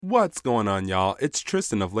What's going on, y'all? It's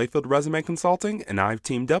Tristan of Layfield Resume Consulting, and I've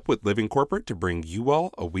teamed up with Living Corporate to bring you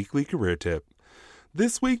all a weekly career tip.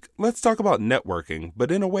 This week, let's talk about networking,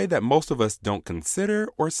 but in a way that most of us don't consider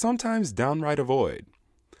or sometimes downright avoid.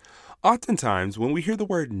 Oftentimes, when we hear the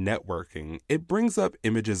word networking, it brings up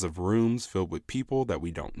images of rooms filled with people that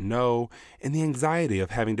we don't know and the anxiety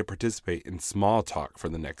of having to participate in small talk for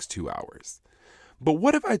the next 2 hours. But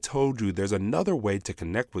what if I told you there's another way to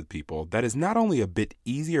connect with people that is not only a bit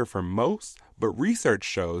easier for most, but research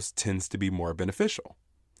shows tends to be more beneficial?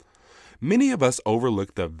 Many of us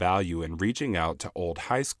overlook the value in reaching out to old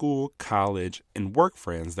high school, college, and work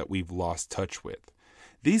friends that we've lost touch with.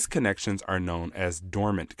 These connections are known as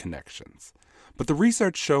dormant connections. But the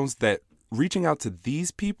research shows that reaching out to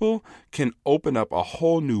these people can open up a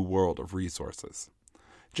whole new world of resources.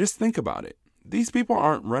 Just think about it. These people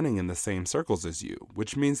aren't running in the same circles as you,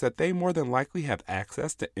 which means that they more than likely have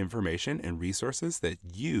access to information and resources that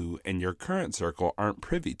you and your current circle aren't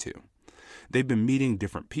privy to. They've been meeting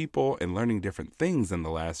different people and learning different things in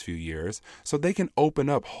the last few years, so they can open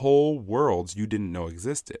up whole worlds you didn't know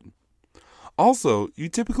existed. Also, you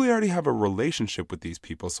typically already have a relationship with these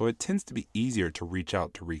people, so it tends to be easier to reach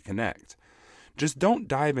out to reconnect. Just don't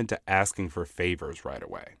dive into asking for favors right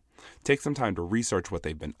away. Take some time to research what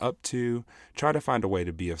they've been up to, try to find a way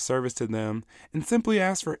to be of service to them, and simply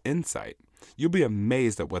ask for insight. You'll be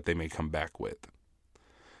amazed at what they may come back with.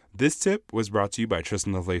 This tip was brought to you by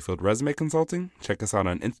Tristan of Layfield Resume Consulting. Check us out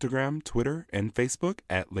on Instagram, Twitter, and Facebook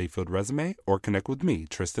at Layfield Resume, or connect with me,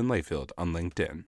 Tristan Layfield, on LinkedIn.